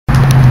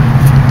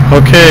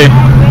Okay,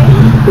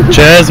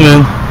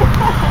 Jasmine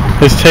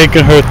is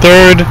taking her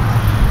third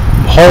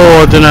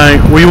hole tonight.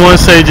 What do you want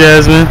to say,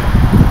 Jasmine?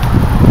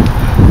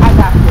 I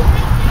got this.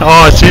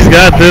 Oh, she's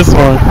got this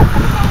one.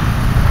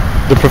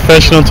 The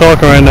professional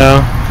talker right now.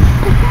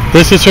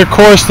 This is her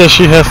course that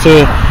she has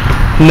to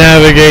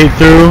navigate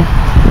through.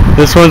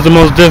 This one's the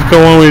most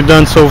difficult one we've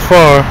done so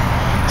far.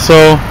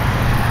 So,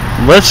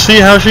 let's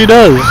see how she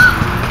does.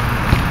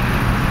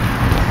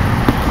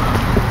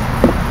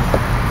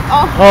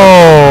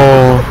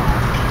 Oh.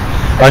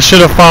 I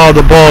should have followed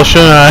the ball,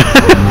 shouldn't I?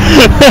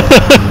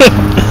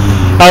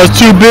 I was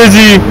too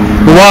busy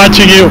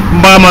watching it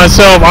by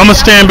myself. I'm going to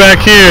stand back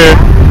here.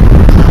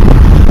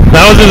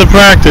 That was in the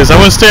practice.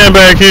 I'm going to stand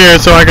back here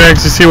so I can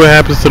actually see what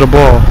happens to the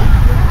ball.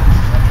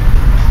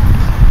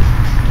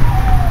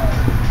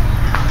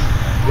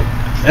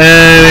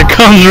 And it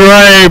comes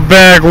right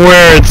back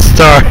where it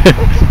started.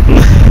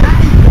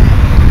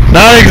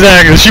 Not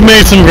exactly. She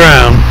made some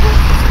ground.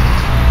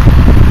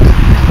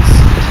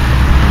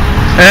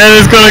 And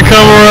it's going to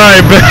come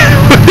right back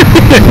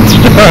where it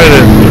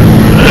started.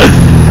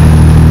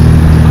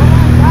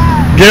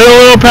 Get a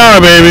little power,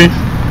 baby.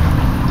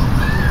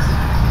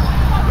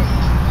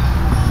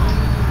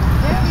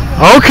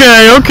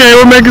 Okay,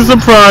 we're making some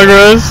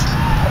progress.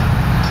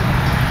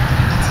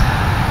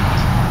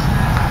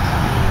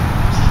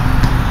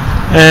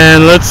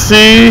 And let's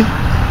see.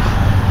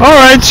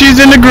 Alright, she's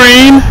in the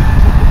green.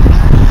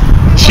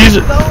 She's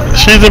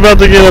about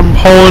to get a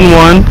hole in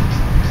one.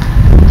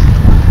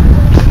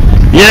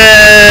 Yay!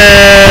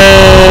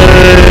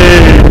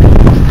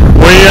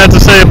 What do you have to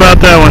say about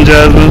that one,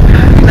 Jasmine?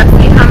 Let's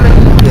see how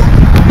many you get.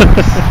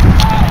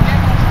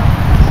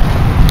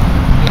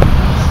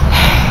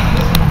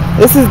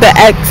 This is the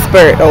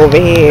expert over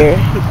here.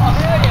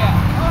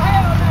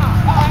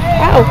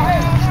 Ow.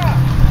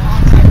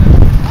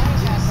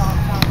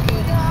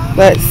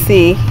 Let's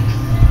see.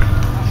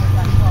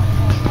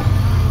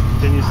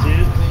 Can you see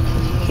it?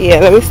 Yeah,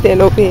 let me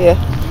stand over here.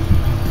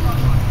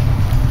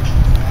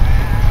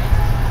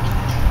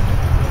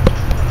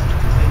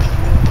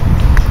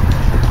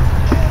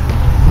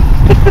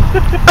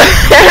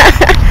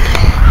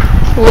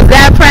 Was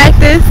that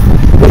practice?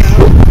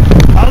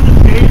 I was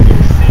just gauging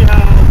to see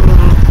how the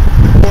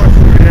horse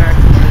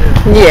reacts to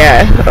it.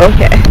 Yeah,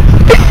 okay.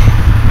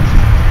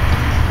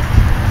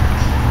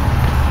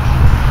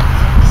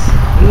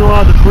 There's a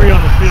lot of debris on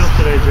the field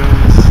today,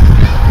 Jonas.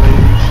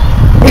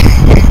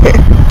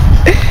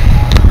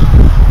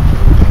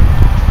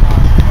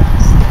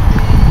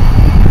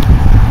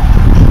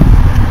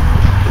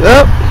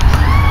 Oh.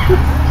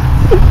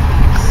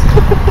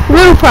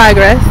 Little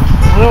progress.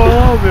 A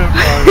little bit of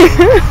progress.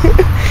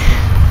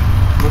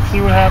 Let's see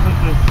what happens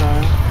this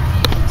time.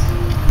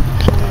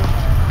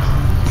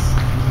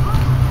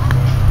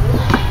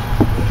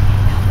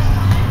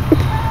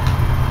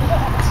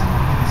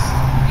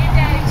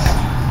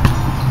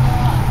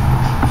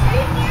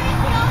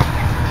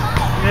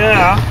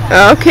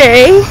 Yeah.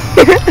 Okay.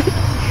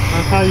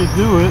 That's how you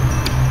do it.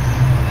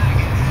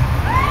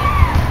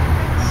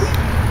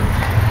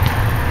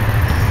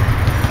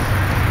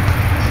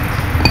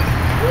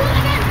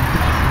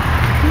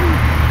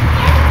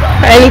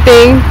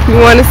 Anything you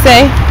want to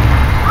say?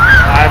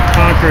 I've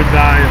conquered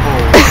thy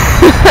hole.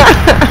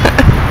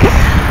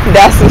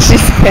 That's what she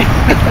said.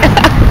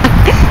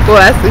 Well,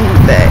 that's what he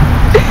said.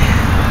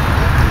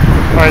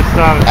 Alright,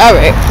 stop it.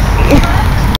 Alright.